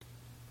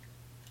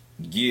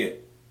Yeah,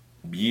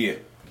 yeah,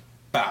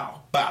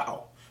 bow,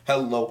 bow.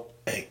 Hello,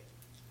 hey,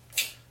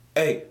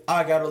 hey.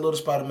 I got a little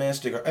Spider-Man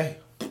sticker. Hey,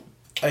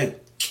 hey,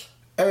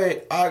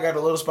 hey. I got a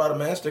little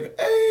Spider-Man sticker.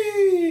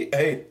 Hey,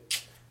 hey,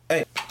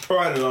 hey. All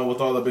right, and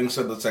with all that being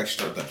said, let's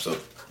actually start the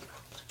episode.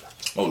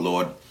 Oh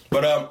Lord,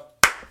 but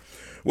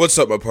what's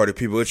up, my party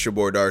people? It's your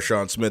boy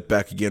Darshawn Smith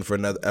back again for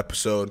another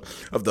episode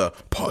of the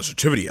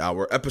Positivity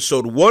Hour,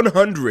 episode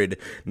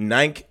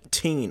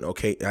 119.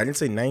 Okay, I didn't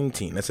say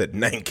 19. I said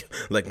Nike,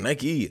 like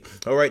Nike.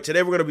 All right,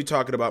 today we're going to be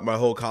talking about my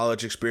whole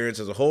college experience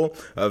as a whole.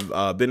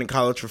 I've been in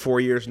college for 4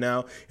 years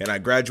now, and I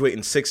graduate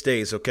in 6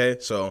 days. Okay,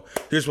 so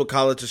here's what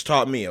college has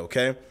taught me.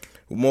 Okay,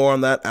 more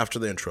on that after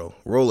the intro.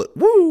 Roll it.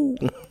 Woo!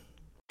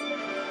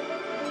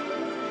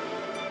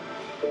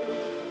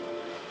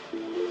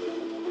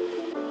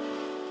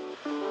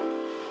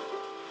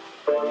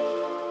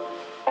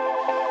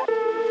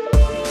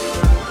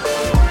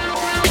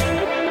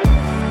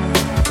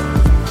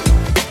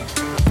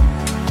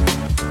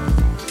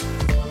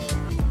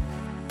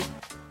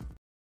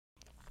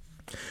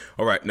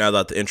 All right, now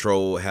that the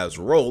intro has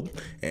rolled,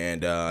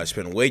 and I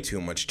spent way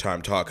too much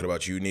time talking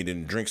about you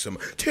needing to drink some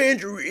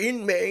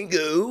tangerine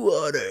mango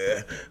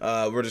water,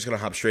 we're just gonna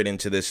hop straight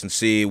into this and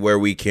see where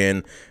we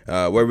can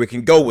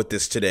go with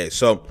this today.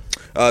 So,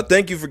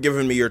 thank you for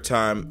giving me your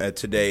time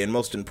today, and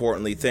most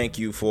importantly, thank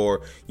you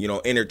for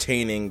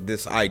entertaining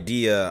this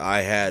idea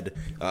I had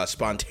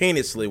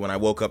spontaneously when I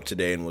woke up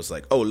today and was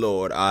like, oh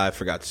Lord, I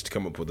forgot to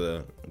come up with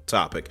a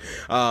topic,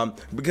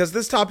 because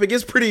this topic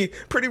is pretty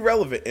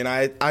relevant, and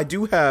I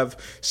do have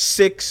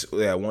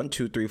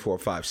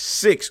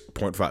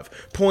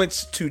 6.5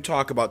 points to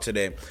talk about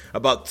today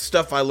about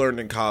stuff I learned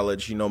in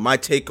college, my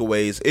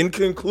takeaways. In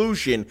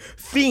conclusion,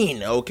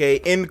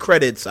 in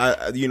credits,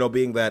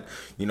 being that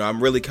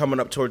I'm really coming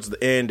up towards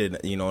the end, and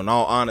in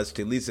all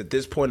honesty, at least at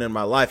this point in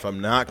my life,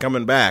 I'm not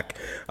coming back,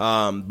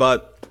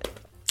 but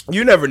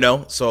you never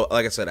know. So,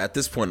 like I said, at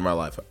this point in my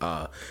life,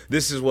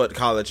 this is what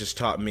college has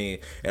taught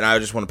me, and I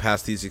just want to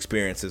pass these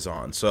experiences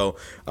on. So,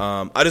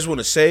 I just want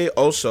to say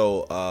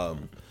also,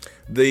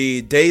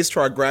 the Days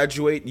Till I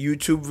Graduate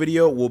YouTube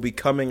video will be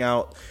coming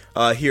out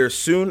here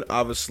soon.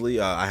 Obviously,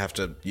 I have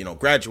to,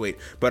 graduate,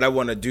 but I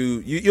want to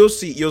do. You'll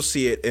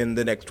see it in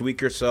the next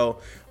week or so,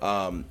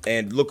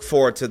 and look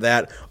forward to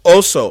that.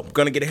 Also,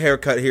 gonna get a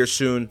haircut here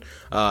soon.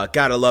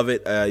 Gotta love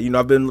it.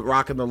 I've been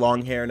rocking the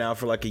long hair now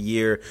for like a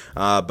year,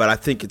 but I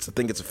think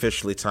it's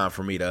officially time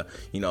for me to,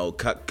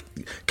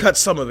 cut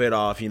some of it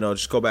off.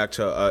 Just go back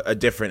to a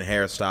different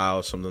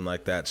hairstyle, something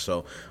like that.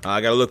 So I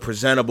gotta look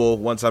presentable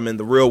once I'm in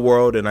the real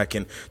world, and I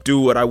can do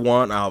what I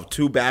want. I'll have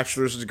 2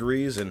 bachelor's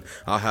degrees, and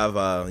I'll have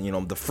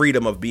the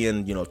freedom of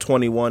being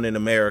 21 in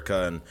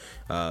America,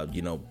 and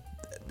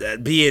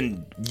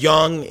being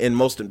young, and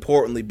most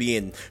importantly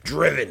being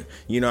driven,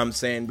 what I'm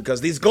saying,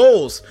 because these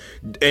goals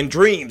and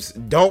dreams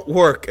don't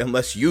work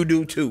unless you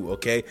do too.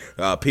 Okay,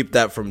 peep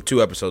that from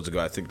 2 episodes ago,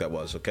 I think that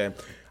was. Okay,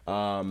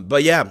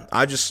 but yeah,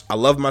 I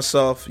love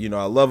myself. I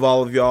love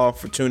all of y'all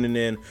for tuning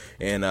in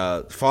and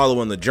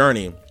following the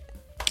journey.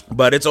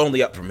 But it's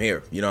only up from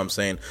here, what I'm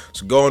saying?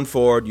 So going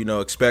forward,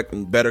 expect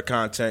better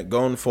content.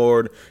 Going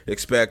forward,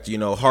 expect,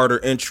 harder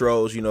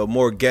intros,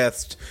 more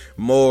guests,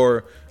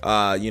 more,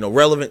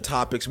 relevant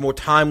topics, more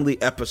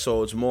timely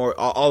episodes, more,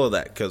 all of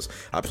that. Because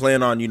I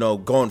plan on,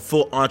 going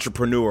full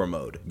entrepreneur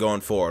mode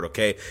going forward,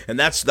 okay? And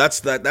that's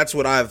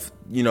what I've,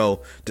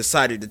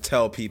 decided to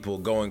tell people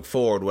going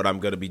forward what I'm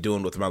going to be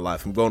doing with my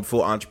life. I'm going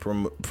full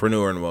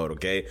entrepreneur mode,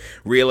 okay?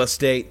 Real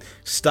estate,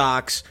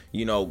 stocks,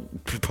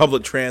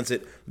 public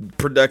transit,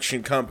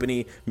 production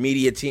company,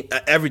 media team,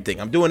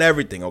 everything. I'm doing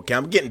everything, okay?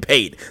 I'm getting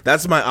paid.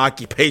 That's my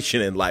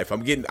occupation in life.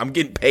 I'm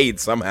getting paid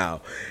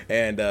somehow.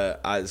 And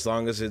as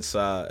long as it's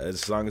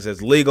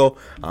legal,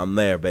 I'm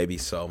there, baby.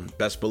 So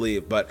best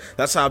believe. But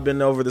that's how I've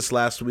been over this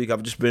last week.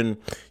 I've just been,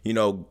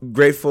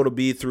 grateful to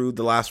be through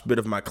the last bit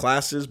of my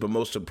classes, but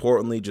most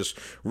importantly, just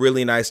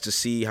really nice to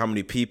see how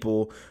many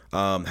people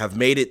have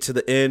made it to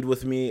the end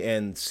with me,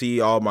 and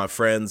see all my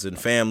friends and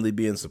family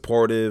being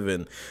supportive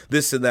and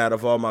this and that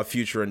of all my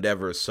future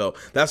endeavors. So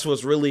that's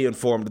what's really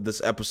informed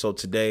this episode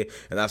today,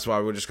 and that's why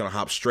we're just going to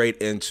hop straight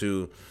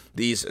into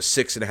these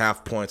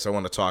 6.5 points I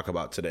want to talk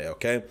about today,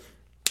 okay?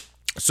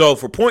 So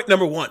for point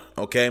number 1,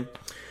 okay,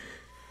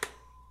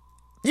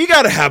 you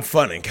got to have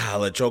fun in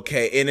college,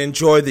 okay, and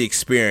enjoy the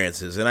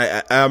experiences. And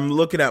I'm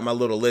looking at my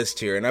little list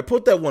here, and I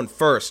put that one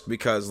first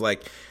because,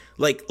 like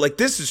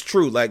this is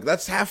true. Like,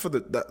 that's half of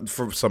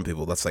for some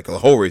people, that's like the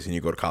whole reason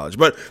you go to college.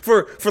 But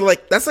for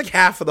that's like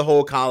half of the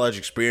whole college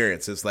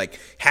experience. It's like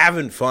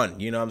having fun,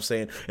 what I'm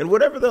saying? And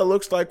whatever that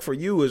looks like for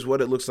you is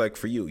what it looks like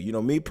for you.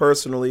 Me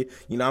personally,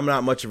 I'm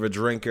not much of a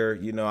drinker.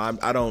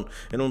 I don't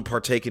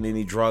partake in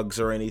any drugs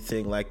or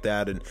anything like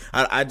that. And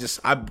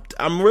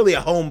I'm really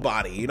a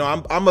homebody.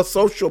 I'm a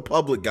social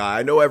public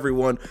guy. I know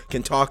everyone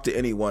can talk to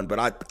anyone,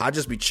 but I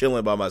just be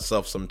chilling by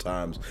myself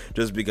sometimes,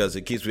 just because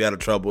it keeps me out of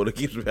trouble. It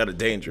keeps me out of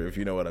danger, if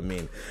you know what I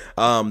mean.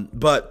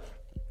 But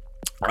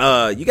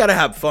you got to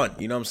have fun,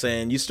 you know what I'm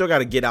saying? You still got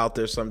to get out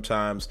there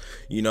sometimes,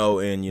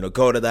 and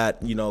go to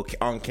that,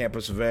 on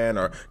campus event,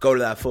 or go to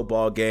that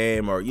football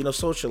game, or,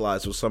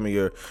 socialize with some of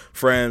your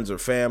friends or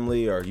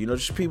family, or,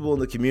 just people in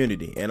the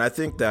community. And I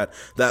think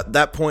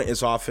that point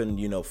is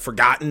often,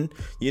 forgotten,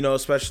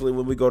 especially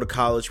when we go to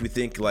college. We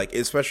think, like,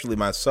 especially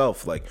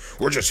myself, like,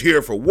 we're just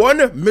here for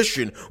one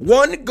mission,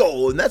 one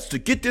goal, and that's to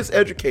get this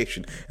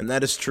education. And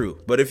that is true.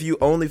 But if you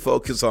only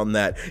focus on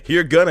that,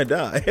 you're gonna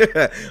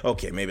die.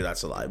 Okay, maybe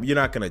that's a lie. You're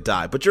not gonna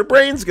die, but your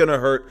brain's gonna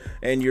hurt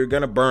and you're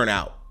gonna burn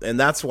out. And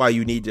that's why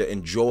you need to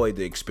enjoy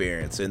the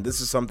experience. And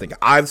this is something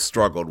I've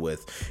struggled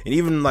with. And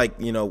even like,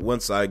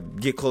 once I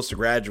get close to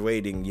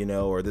graduating,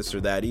 or this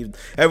or that, even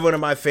everyone in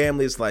my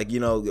family is like,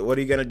 what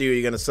are you going to do?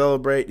 You're going to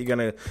celebrate? You're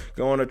going to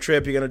go on a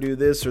trip? You're going to do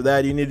this or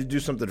that? You need to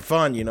do something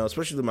fun,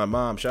 especially my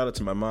mom. Shout out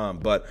to my mom.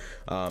 But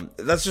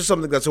that's just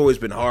something that's always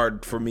been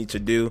hard for me to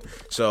do.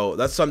 So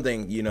that's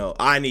something,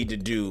 I need to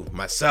do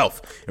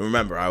myself. And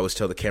remember, I always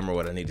tell the camera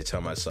what I need to tell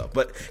myself.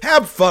 But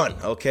have fun,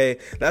 okay?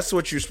 That's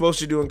what you're supposed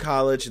to do in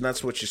college, and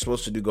that's what you're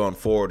supposed to do going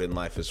forward in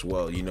life as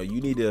well. You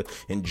need to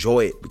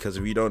enjoy it, because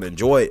if you don't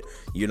enjoy it,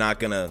 you're not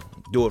gonna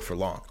do it for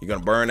long. You're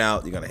gonna burn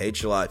out, you're gonna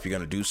hate your life, you're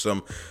gonna do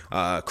some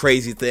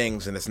crazy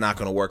things, and it's not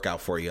gonna work out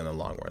for you in the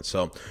long run.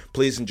 So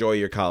please enjoy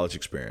your college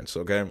experience,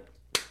 okay?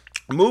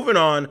 Moving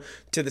on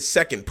to the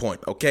second point,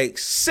 okay?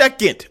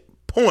 Second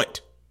point.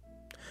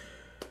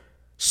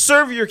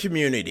 Serve your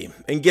community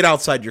and get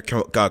outside your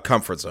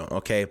comfort zone,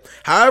 okay?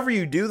 However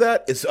you do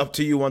that, it's up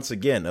to you once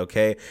again,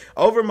 okay?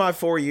 Over my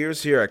 4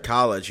 years here at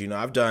college,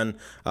 I've done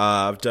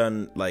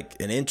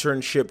like an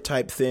internship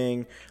type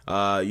thing,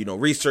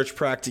 research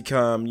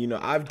practicum,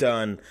 I've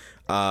done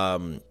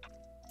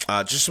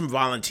just some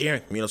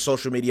volunteering,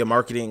 social media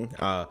marketing,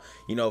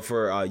 for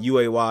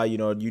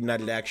UAY,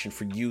 United Action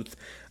for Youth.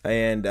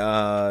 And,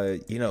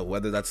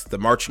 whether that's the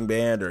marching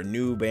band or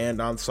new band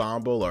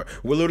ensemble, or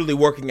we're literally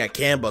working at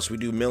CAN-BUS. We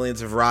do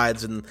millions of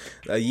rides in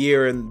a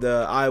year in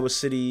the Iowa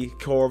City,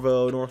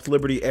 Coralville, North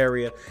Liberty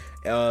area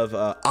of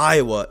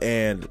Iowa.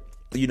 And,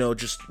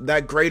 just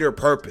that greater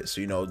purpose,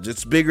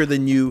 it's bigger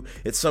than you.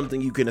 It's something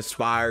you can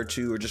aspire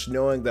to, or just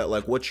knowing that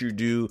like what you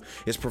do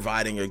is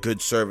providing a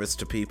good service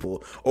to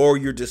people, or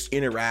you're just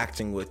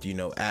interacting with,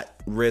 at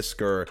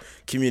risk or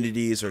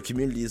communities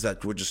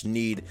that would just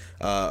need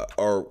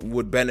or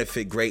would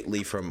benefit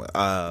greatly from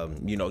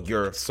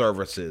your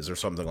services or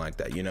something like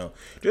that.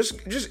 Just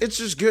it's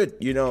just good,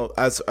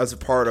 as a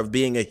part of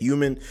being a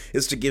human,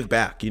 is to give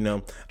back.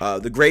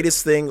 The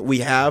greatest thing we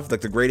have,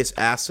 like the greatest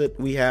asset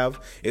we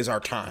have, is our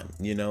time.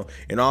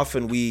 And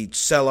often we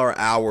sell our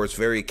hours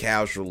very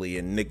casually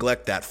and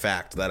neglect that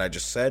fact that I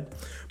just said.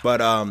 But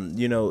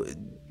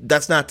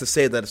that's not to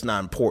say that it's not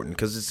important,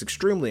 because it's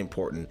extremely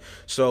important.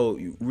 So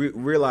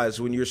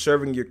realize when you're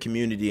serving your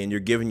community and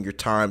you're giving your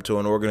time to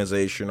an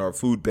organization or a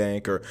food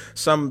bank or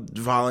some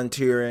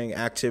volunteering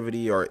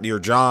activity or your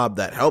job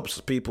that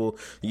helps people,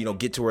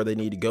 get to where they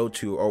need to go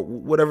to, or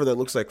whatever that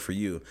looks like for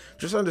you,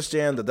 just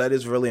understand that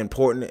is really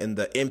important, and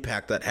the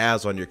impact that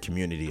has on your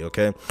community,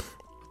 okay?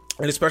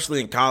 And especially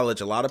in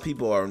college, a lot of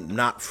people are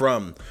not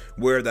from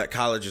where that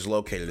college is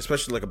located,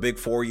 especially like a big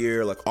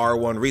 4-year, like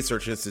R1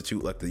 research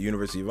institute, like the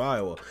University of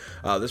Iowa.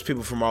 There's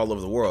people from all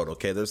over the world,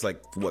 okay? There's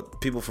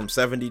people from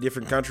 70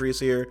 different countries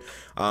here.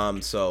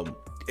 So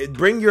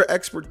bring your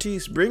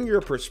expertise, bring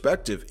your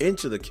perspective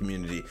into the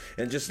community,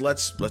 and just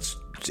let's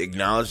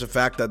acknowledge the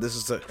fact that this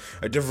is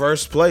a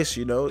diverse place,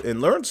 and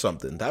learn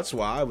something. That's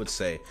why I would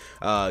say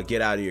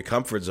get out of your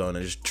comfort zone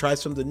and just try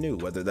something new,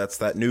 whether that's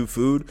that new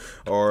food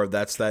or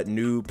that's that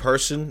new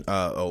person.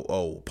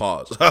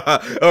 Pause.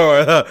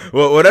 Or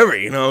whatever,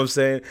 what I'm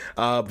saying.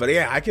 But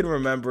yeah, I can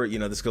remember,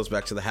 this goes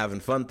back to the having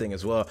fun thing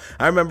as well.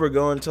 I remember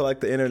going to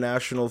like the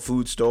international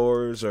food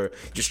stores, or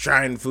just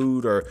trying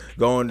food, or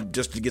going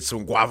just to get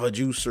some guava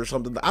juice or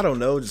something. I don't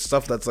know, just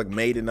stuff that's like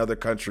made in other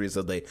countries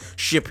that they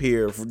ship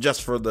here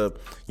just for the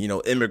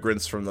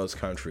immigrants from those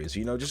countries.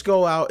 Just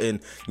go out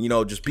and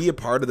just be a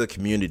part of the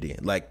community.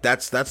 Like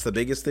that's the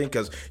biggest thing,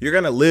 because you're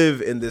gonna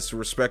live in this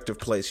respective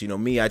place.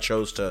 Me, I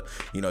chose to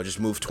just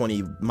move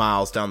 20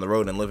 miles down the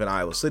road and live in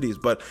Iowa City,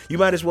 but you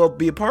might as well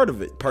be a part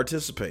of it,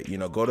 participate,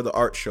 go to the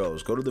art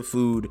shows, go to the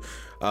food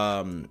what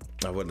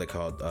are they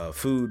called,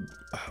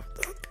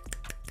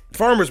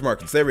 farmers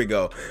markets, there we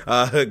go,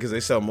 because they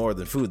sell more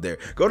than food there.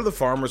 Go to the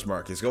farmers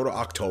markets, go to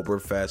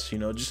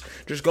Oktoberfest,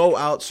 just go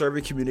out, serve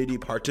your community,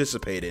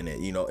 participate in it,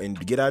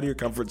 and get out of your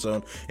comfort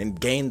zone and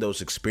gain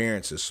those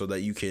experiences so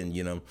that you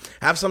can,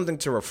 have something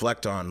to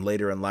reflect on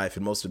later in life.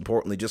 And most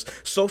importantly, just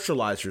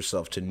socialize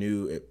yourself to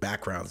new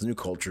backgrounds, new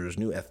cultures,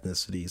 new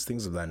ethnicities,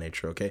 things of that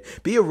nature, okay?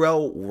 Be a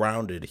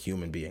well-rounded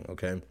human being,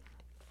 okay?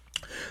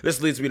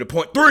 This leads me to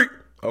point 3,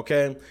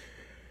 okay?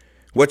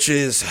 Which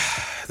is,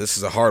 this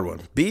is a hard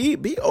one.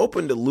 Be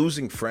open to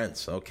losing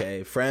friends,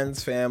 okay?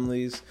 Friends,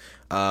 families,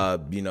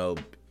 and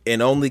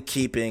only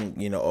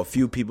keeping, a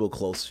few people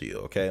close to you,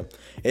 okay?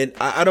 And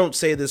I don't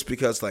say this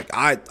because, like,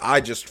 I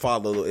just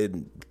follow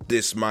in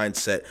this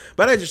mindset,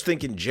 but I just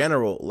think in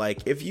general,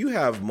 like, if you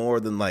have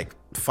more than, like,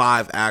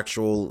 5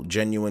 actual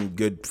genuine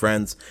good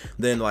friends,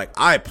 then like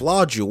I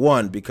applaud you.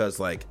 One, because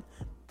like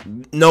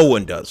no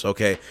one does,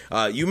 okay?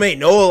 You may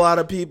know a lot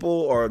of people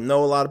or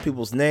know a lot of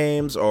people's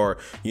names or,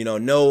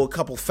 know a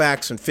couple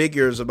facts and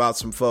figures about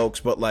some folks,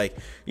 but like,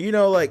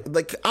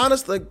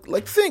 honestly,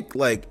 like think,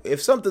 like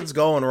if something's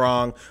going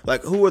wrong,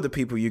 like who are the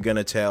people you're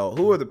gonna tell?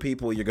 Who are the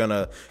people you're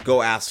gonna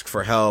go ask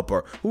for help?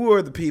 Or who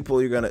are the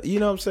people you're gonna,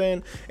 you know what I'm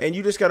saying? And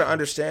you just gotta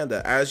understand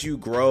that as you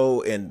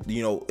grow and,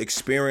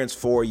 experience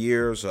 4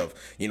 years of,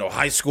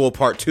 high school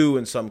part 2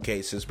 in some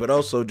cases, but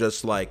also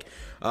just like,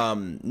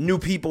 new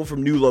people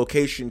from new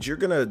locations, you're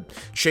gonna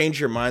change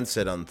your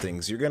mindset on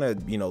things. You're gonna,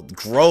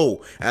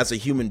 grow as a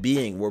human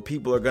being, where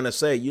people are gonna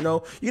say,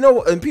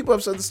 and people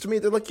have said this to me.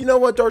 They're like, you know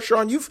what,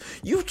 Darshawn,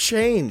 you've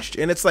changed,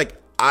 and it's like,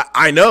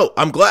 I know.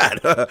 I'm glad.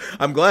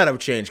 I'm glad I've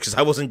changed, because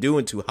I wasn't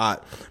doing too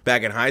hot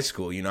back in high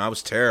school. I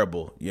was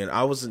terrible.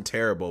 I wasn't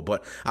terrible,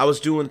 but I was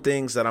doing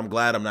things that I'm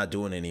glad I'm not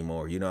doing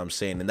anymore. You know what I'm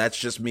saying? And that's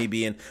just me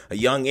being a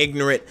young,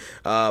 ignorant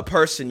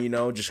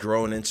person, just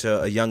growing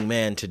into a young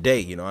man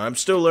today. I'm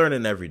still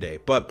learning every day.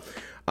 But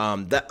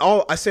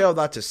I say all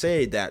that to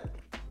say that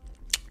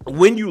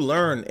when you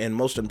learn, and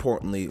most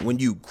importantly, when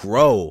you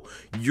grow,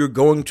 you're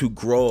going to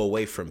grow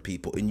away from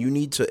people, and you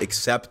need to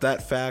accept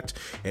that fact.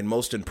 And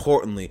most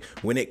importantly,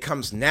 when it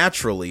comes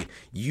naturally,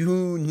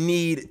 you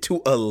need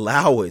to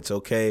allow it,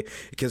 okay?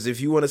 Because if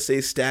you want to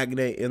stay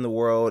stagnant in the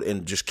world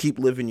and just keep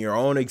living your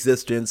own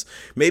existence,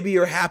 maybe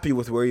you're happy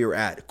with where you're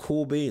at.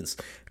 Cool beans.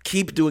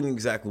 Keep doing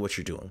exactly what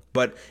you're doing.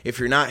 But if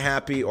you're not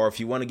happy, or if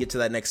you want to get to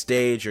that next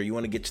stage, or you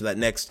want to get to that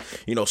next,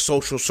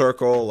 social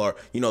circle, or,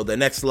 the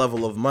next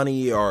level of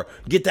money, or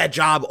get that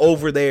job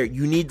over there,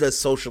 you need to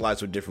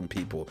socialize with different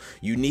people.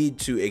 You need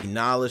to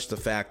acknowledge the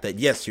fact that,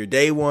 yes, your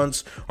day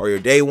ones are your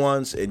day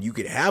ones, and you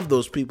can have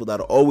those people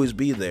that'll always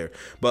be there.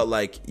 But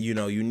like, you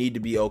need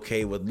to be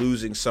okay with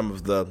losing some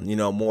of the,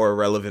 more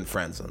irrelevant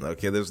friends.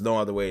 Okay, there's no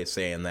other way of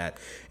saying that.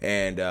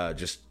 And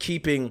just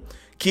keeping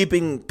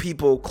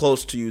people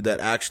close to you that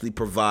actually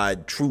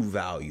provide true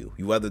value,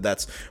 whether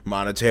that's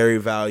monetary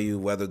value,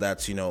 whether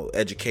that's,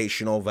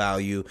 educational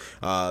value,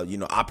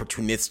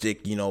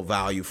 opportunistic,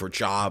 value for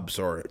jobs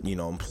or,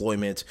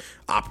 employment,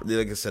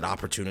 like I said,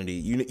 opportunity.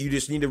 You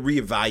just need to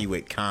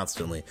reevaluate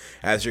constantly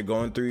as you're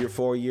going through your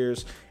 4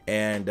 years.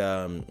 And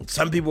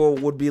some people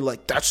would be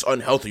like, that's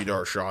unhealthy,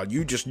 Darshawn.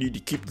 You just need to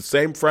keep the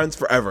same friends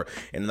forever.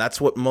 And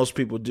that's what most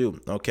people do,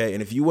 okay?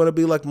 And if you want to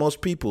be like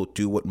most people,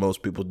 do what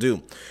most people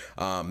do.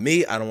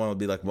 Me, I don't want to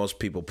be like most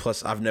people.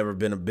 Plus, I've never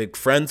been a big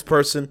friends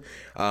person,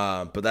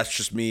 but that's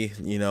just me,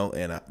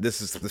 and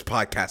this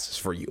podcast is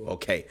for you,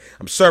 okay?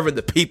 I'm serving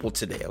the people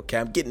today, okay?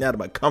 I'm getting out of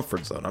my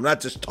comfort zone. I'm not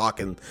just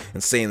talking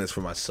and saying this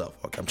for myself,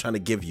 okay? I'm trying to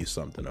give you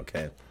something,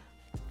 okay?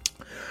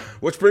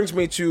 Which brings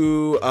me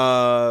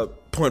to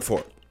point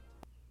 4.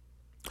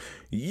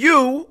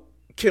 You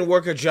can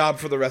work a job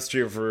for the rest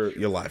of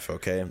your life,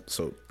 okay?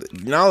 So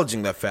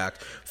acknowledging that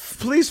fact,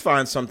 please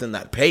find something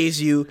that pays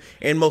you,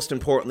 and most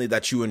importantly,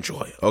 that you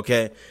enjoy,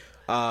 okay?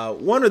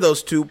 One of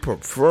those two,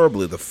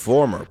 preferably the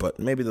former, but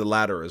maybe the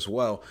latter as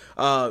well.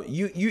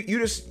 You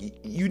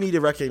need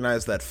to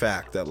recognize that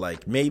fact that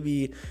like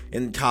maybe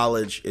in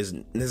college is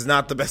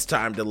not the best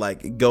time to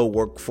like go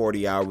work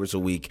 40 hours a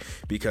week,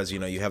 because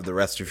you have the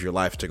rest of your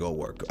life to go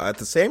work. At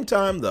the same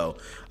time though,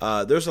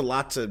 there's a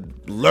lot to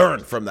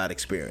learn from that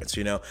experience.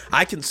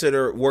 I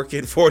consider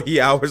working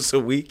 40 hours a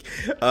week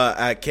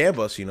at CAN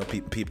Bus.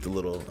 Peep the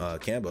little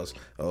CAN Bus.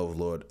 Oh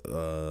Lord,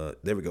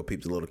 there we go.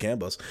 Peep the little CAN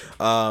Bus.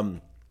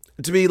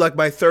 To be like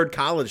my 3rd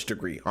college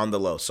degree on the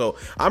low. So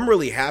I'm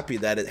really happy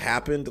that it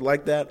happened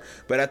like that.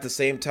 But at the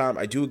same time,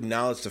 I do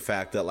acknowledge the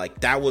fact that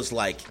like that was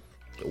like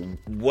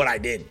what I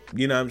did.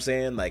 You know what I'm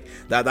saying? Like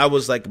that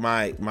was like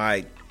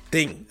my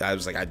thing. I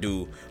was like, I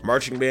do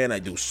marching band, I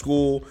do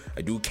school,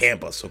 I do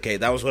campus. Okay,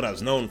 that was what I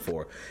was known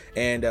for.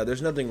 And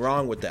there's nothing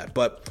wrong with that.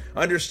 But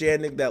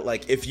understanding that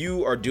like if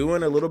you are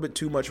doing a little bit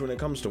too much when it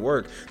comes to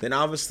work, then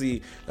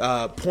obviously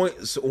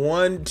points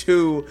 1,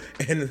 2,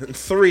 and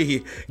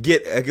 3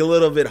 get a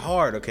little bit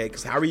hard, okay?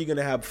 Because how are you going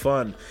to have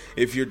fun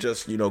if you're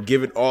just,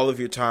 giving all of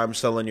your time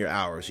selling your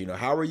hours?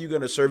 How are you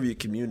going to serve your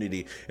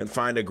community and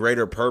find a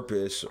greater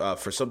purpose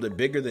for something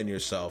bigger than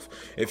yourself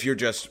if you're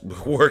just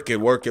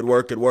working,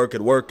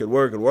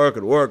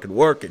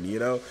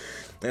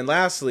 And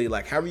lastly,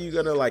 like, how are you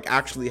going to, like,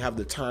 actually have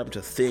the time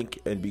to think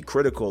and be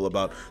critical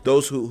about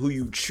those who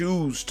you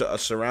choose to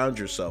surround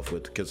yourself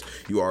with? Because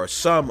you are a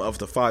sum of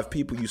the 5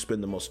 people you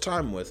spend the most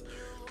time with.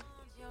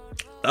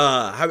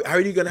 How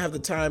are you going to have the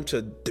time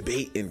to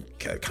debate and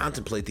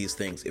contemplate these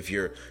things if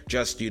you're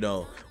just,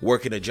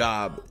 working a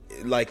job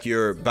like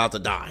you're about to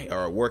die,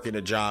 or working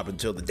a job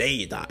until the day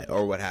you die,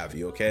 or what have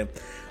you, okay?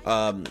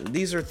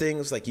 These are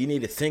things like you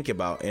need to think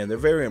about, and they're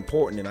very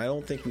important, and I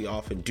don't think we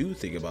often do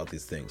think about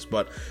these things,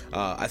 but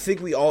I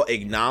think we all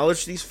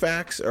acknowledge these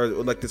facts, or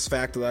like this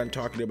fact that I'm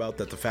talking about,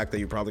 that the fact that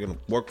you're probably going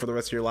to work for the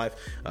rest of your life,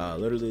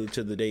 literally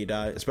to the day you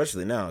die,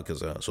 especially now, because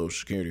Social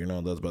Security,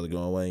 that's about to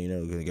go away,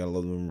 you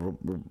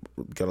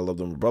gotta love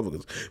them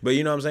Republicans, but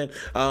you know what I'm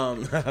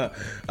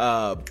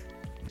saying?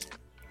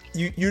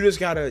 you just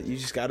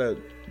gotta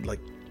like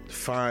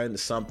find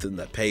something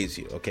that pays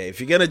you. Okay, if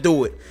you're gonna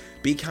do it,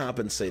 be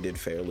compensated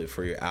fairly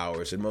for your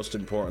hours, and most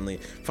importantly,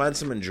 find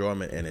some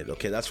enjoyment in it.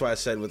 Okay, that's why I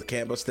said with the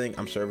campus thing,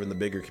 I'm serving the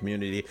bigger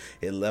community.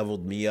 It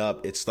leveled me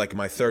up. It's like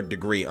my third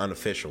degree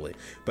unofficially,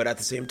 but at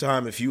the same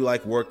time, if you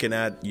like working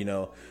at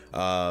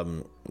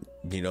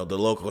the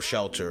local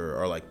shelter,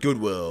 or like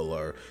Goodwill,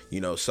 or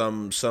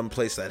some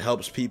place that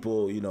helps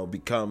people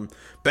become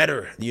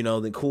better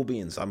than Cool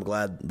Beans, I'm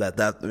glad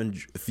that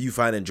if you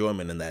find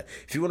enjoyment in that.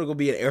 If you want to go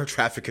be an air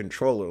traffic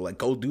controller, like,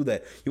 go do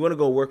that. You want to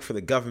go work for the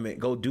government,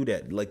 go do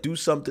that. Like, do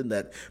something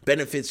that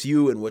benefits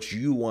you and what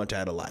you want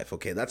out of life.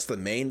 Okay, that's the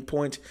main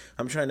point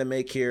I'm trying to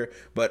make here.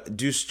 But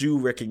just do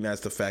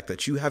recognize the fact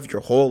that you have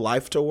your whole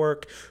life to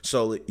work.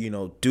 So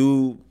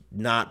do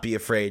not be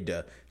afraid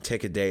to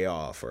take a day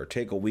off, or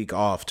take a week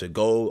off to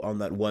go on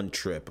that one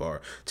trip,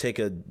 or take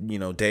a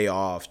day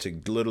off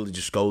to literally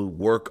just go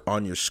work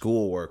on your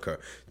schoolwork, or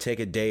take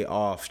a day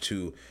off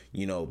to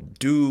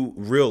do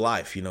real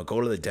life,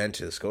 go to the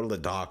dentist, go to the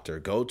doctor,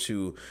 go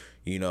to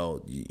go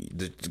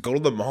to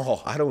the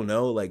mall. I don't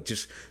know, like,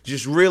 just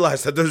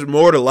realize that there's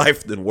more to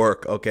life than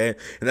work. Okay,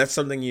 and that's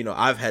something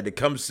I've had to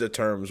come to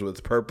terms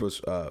with purpose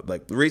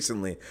like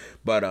recently.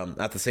 But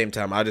at the same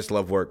time, I just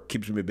love work.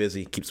 Keeps me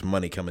busy, keeps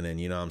money coming in,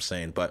 what I'm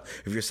saying. But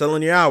if you're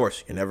selling your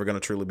hours, you're never gonna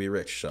truly be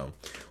rich. So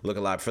look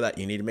alive for that.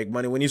 You need to make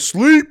money when you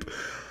sleep.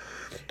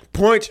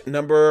 Point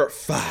number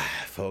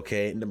 5.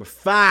 Okay, number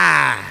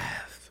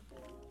 5.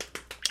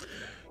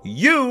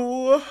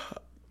 You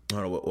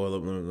Hold on,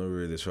 let me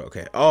read this.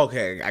 Okay,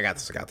 I got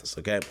this.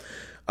 Okay,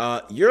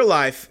 your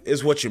life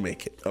is what you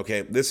make it.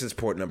 Okay, this is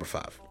point number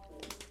 5,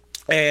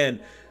 and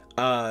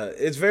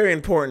it's very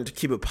important to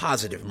keep a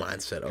positive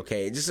mindset.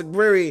 Okay, just a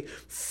very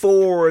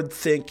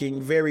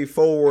forward-thinking, very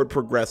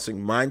forward-progressing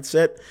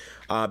mindset.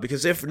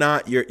 Because if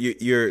not,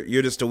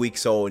 you're just a weak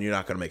soul, and you're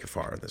not going to make it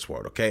far in this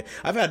world. Okay,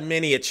 I've had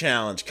many a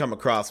challenge come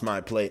across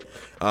my plate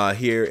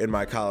here in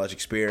my college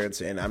experience,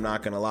 and I'm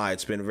not going to lie,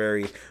 it's been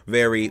very,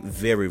 very,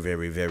 very,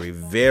 very, very,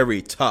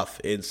 very tough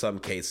in some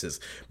cases.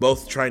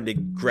 Both trying to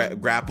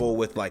grapple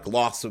with like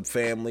loss of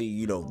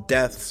family,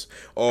 deaths,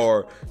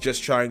 or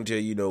just trying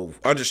to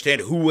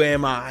understand who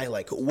am I,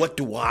 like what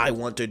do I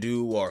want to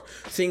do, or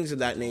things of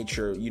that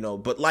nature.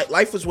 But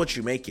life is what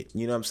you make it.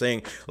 You know what I'm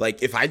saying?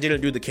 Like, if I didn't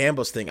do the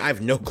campus thing,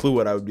 I've no clue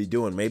what I would be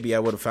doing. Maybe I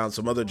would have found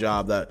some other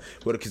job that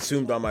would have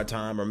consumed all my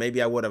time, or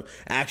maybe I would have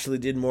actually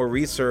did more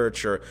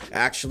research, or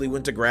actually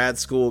went to grad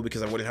school,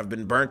 because I would have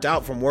been burnt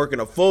out from working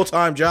a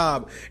full-time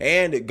job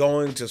and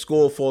going to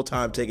school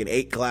full-time, taking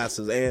 8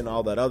 classes and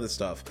all that other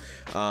stuff.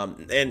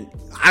 And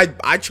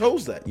I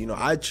chose that.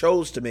 I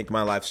chose to make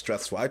my life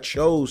stressful. I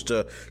chose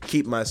to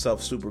keep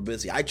myself super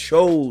busy. I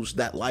chose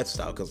that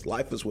lifestyle, because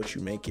life is what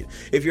you make it.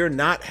 If you're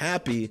not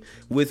happy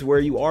with where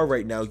you are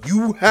right now,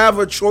 you have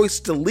a choice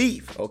to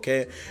leave. Okay,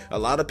 a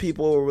lot of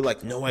people were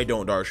like, no, I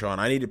don't, Darshawn,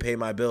 I need to pay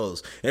my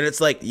bills. And it's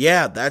like,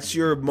 yeah, that's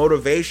your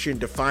motivation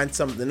to find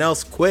something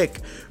else quick.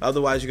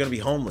 Otherwise, you're gonna be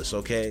homeless.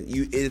 Okay,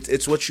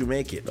 it's what you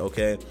make it.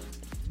 Okay.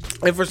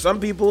 And for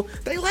some people,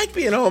 they like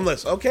being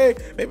homeless, okay?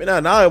 Maybe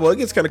not now, well, it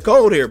gets kind of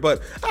cold here,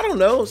 but I don't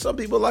know. Some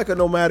people like a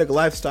nomadic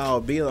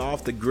lifestyle, being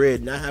off the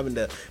grid, not having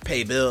to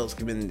pay bills,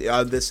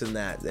 this and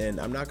that. And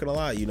I'm not going to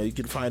lie, you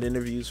can find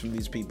interviews from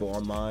these people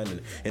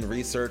online and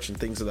research and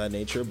things of that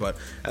nature. But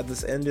at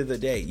this end of the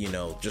day,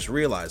 just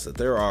realize that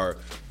there are,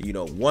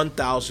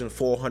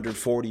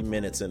 1,440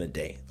 minutes in a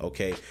day,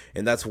 okay?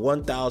 And that's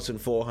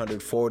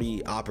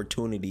 1,440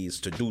 opportunities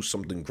to do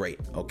something great,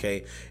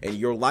 okay? And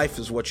your life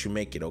is what you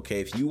make it, okay?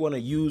 If you want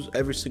to use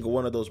every single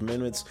one of those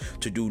minutes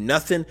to do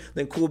nothing,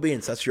 then Cool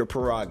Beans, that's your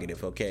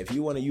prerogative, okay? If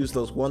you want to use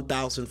those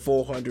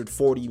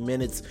 1,440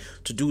 minutes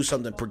to do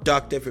something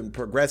productive and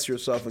progress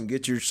yourself and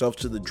get yourself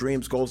to the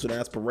dreams, goals, and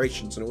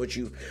aspirations in which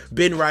you've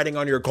been writing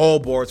on your goal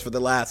boards for the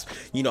last,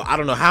 I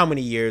don't know how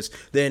many years,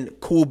 then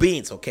Cool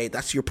Beans, okay?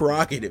 That's your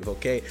prerogative,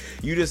 okay?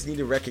 You just need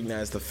to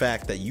recognize the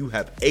fact that you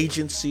have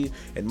agency,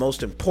 and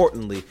most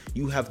importantly,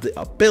 you have the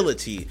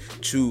ability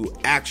to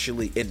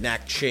actually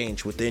enact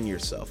change within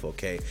yourself,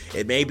 okay?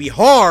 It may be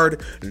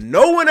hard.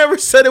 No one ever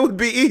said it would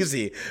be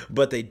easy,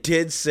 but they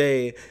did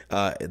say,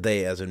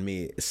 they, as in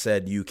me,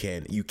 said you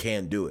can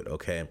do it,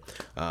 okay?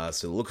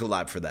 So look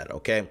alive for that,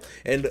 okay?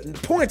 And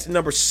point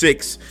number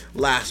 6,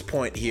 last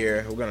point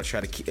here. We're going to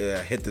try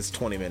to hit this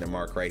 20-minute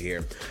mark right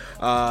here.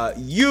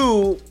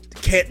 You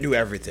can't do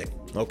everything,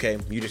 okay?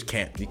 You just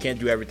can't. You can't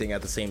do everything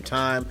at the same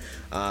time.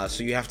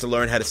 So you have to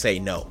learn how to say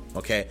no,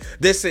 okay?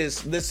 This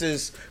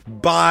is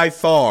by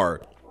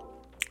far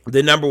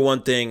the number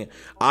one thing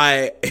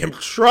I am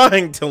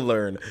trying to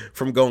learn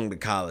from going to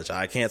college.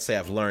 I can't say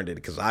I've learned it,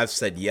 because I've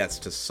said yes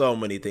to so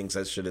many things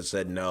I should have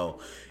said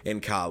no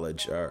in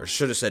college, or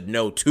should have said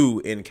no to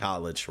in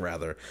college,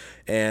 rather.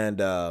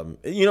 And,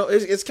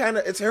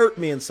 it's hurt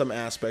me in some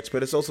aspects,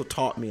 but it's also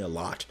taught me a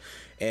lot.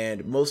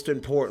 And most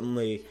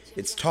importantly,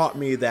 it's taught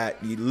me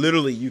that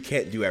you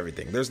can't do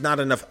everything. There's not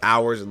enough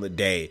hours in the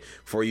day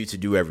for you to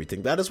do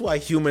everything. That is why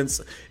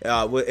humans,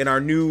 in our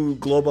new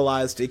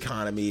globalized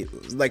economy,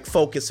 like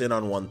focus in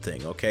on one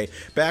thing. Okay,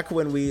 back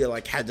when we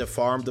like had to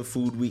farm the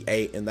food we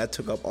ate, and that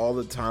took up all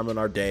the time in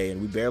our day, and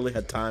we barely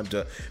had time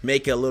to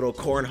make a little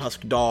corn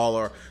husk doll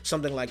or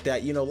something like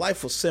that.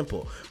 Life was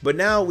simple. But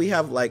now we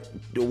have like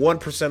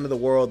 1% of the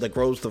world that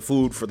grows the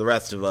food for the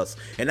rest of us,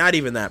 and not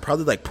even that.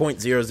 Probably like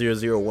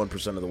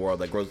 0.0001% of the world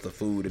that grows the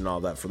food and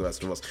all that for the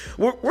rest of us.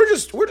 We're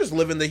just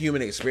living the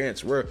human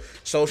experience. We're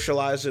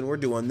socializing. We're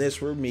doing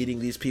this. We're meeting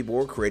these people.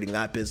 We're creating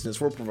that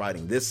business. We're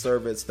providing this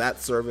service,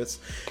 that service,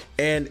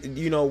 and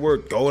we're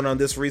going on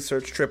this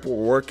research trip. We're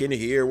working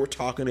here. We're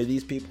talking to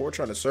these people. We're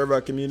trying to serve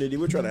our community.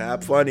 We're trying to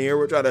have fun here.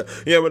 We're trying to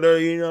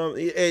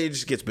it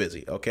just gets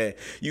busy. Okay,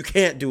 you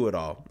can't do it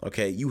all.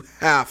 Okay, you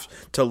have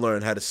to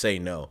learn how to say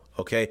no.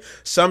 Okay,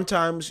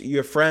 sometimes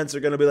your friends are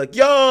gonna be like,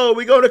 "Yo,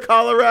 we go to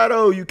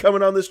Colorado. You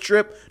coming on this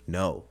trip?"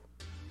 No.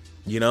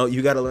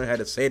 You got to learn how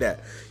to say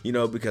that,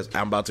 because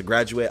I'm about to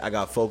graduate. I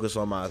got to focus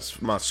on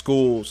my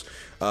schools.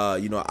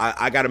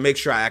 I got to make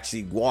sure I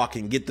actually walk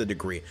and get the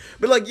degree.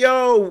 But like,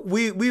 yo,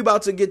 we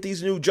about to get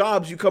these new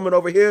jobs. You coming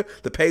over here?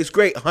 The pay's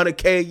great,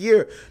 $100K a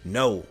year.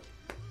 No.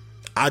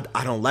 I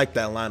don't like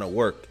that line of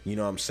work. You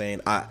know what I'm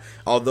saying?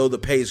 Although the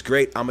pay is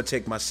great, I'm gonna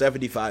take my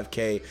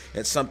 $75K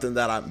and something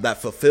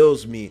that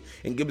fulfills me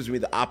and gives me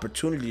the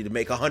opportunity to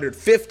make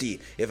 $150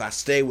 if I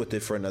stay with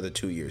it for another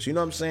 2 years. You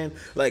know what I'm saying?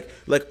 Like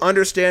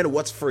understand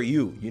what's for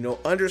you.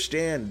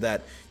 Understand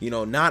that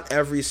not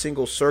every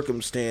single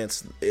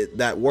circumstance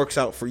that works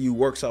out for you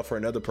works out for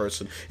another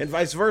person, and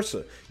vice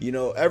versa.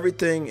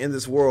 Everything in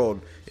this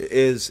world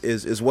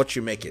is what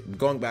you make it.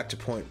 Going back to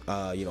point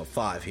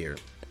 5 here.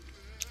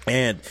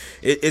 And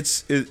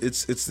it's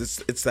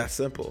that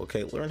simple.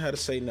 Okay, learn how to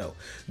say no.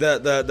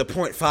 The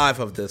point 5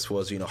 of this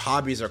was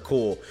hobbies are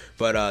cool,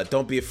 but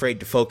don't be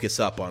afraid to focus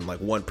up on like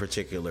one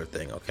particular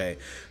thing. Okay,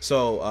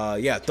 so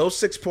those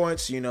 6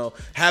 points.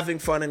 Having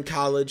fun in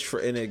college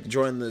and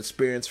enjoying the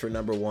experience for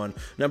number 1.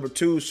 Number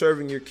 2,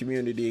 serving your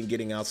community and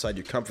getting outside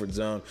your comfort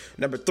zone.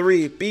 Number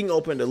 3, being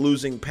open to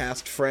losing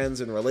past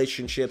friends and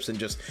relationships and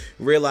just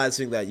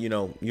realizing that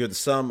you're the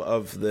sum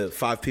of the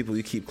 5 people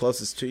you keep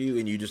closest to you,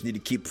 and you just need to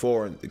keep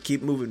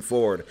moving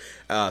forward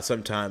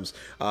sometimes.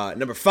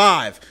 Number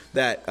 5,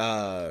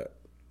 that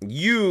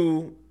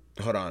you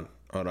hold on.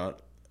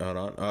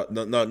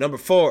 No, number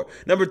 4.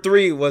 Number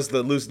 3 was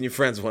the losing your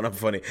friends one. I'm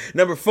funny.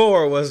 Number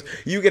 4 was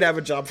you could have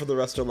a job for the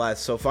rest of your life.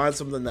 So find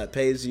something that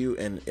pays you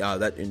and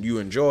you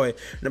enjoy.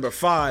 Number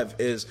 5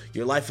 is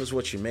your life is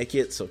what you make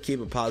it. So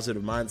keep a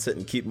positive mindset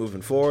and keep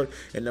moving forward.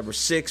 And number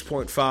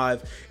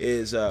 6.5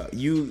 is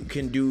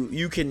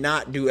you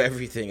cannot do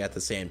everything at the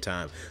same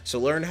time. So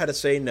learn how to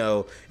say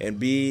no and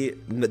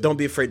don't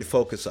be afraid to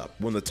focus up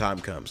when the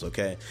time comes.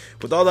 Okay.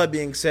 With all that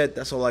being said,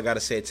 that's all I got to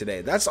say today.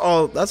 That's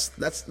all. That's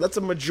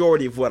a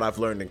majority of what I've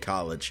learned in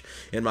college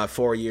in my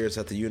 4 years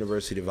at the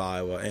University of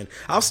Iowa, and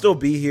I'll still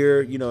be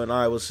here, in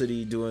Iowa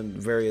City doing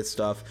various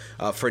stuff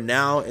for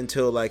now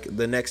until like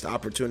the next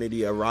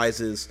opportunity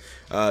arises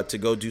to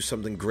go do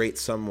something great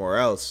somewhere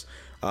else.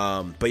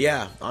 But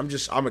yeah,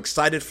 I'm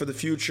excited for the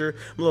future.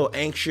 I'm a little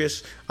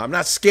anxious. I'm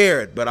not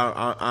scared, but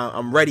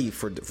I'm ready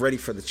for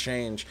the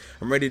change.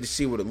 I'm ready to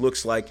see what it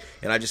looks like,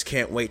 and I just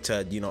can't wait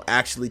to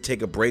actually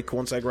take a break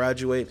once I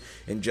graduate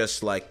and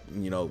just like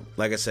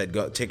I said,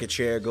 go take a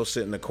chair, go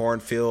sit in the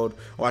cornfield,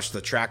 watch the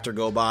tractor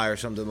go by or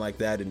something like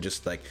that, and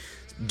just like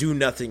do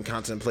nothing,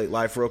 contemplate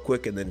life real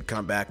quick, and then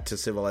come back to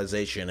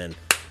civilization and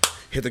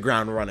hit the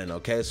ground running.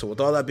 Okay, so with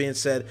all that being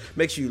said,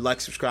 make sure you like,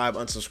 subscribe,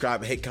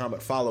 unsubscribe, hate,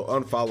 comment, follow,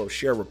 unfollow,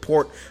 share,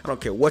 report. I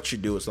don't care what you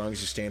do as long as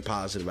you're staying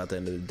positive at the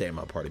end of the day,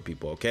 my party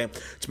people. Okay,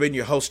 it's been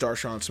your host,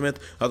 Darshawn Smith,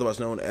 otherwise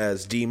known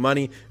as D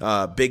Money,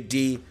 Big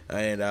D,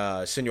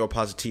 and Senor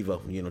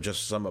Positivo,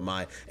 just some of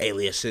my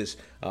aliases,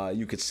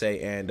 you could say.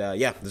 And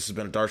this has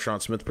been a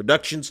Darshawn Smith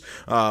Productions.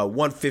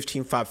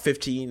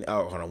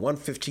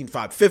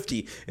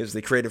 115-550 is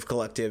the creative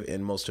collective,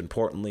 and most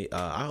importantly,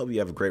 I hope you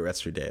have a great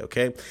rest of your day.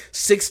 Okay,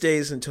 6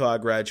 days until I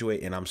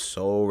graduate, and I'm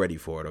so ready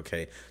for it.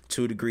 Okay,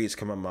 2 degrees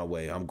coming my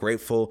way. I'm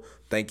grateful.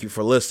 Thank you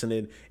for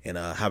listening, and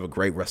have a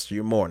great rest of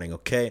your morning.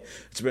 Okay,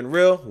 it's been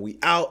real. We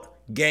out,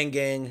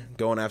 gang,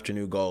 going after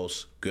new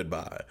goals.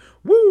 Goodbye.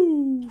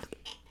 Woo.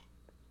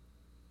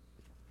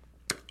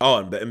 Oh,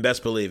 and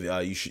best believe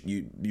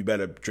you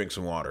better drink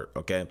some water,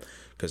 okay?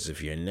 Because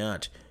if you're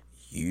not,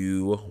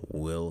 you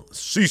will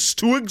cease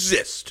to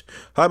exist.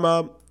 Hi,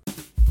 Mom.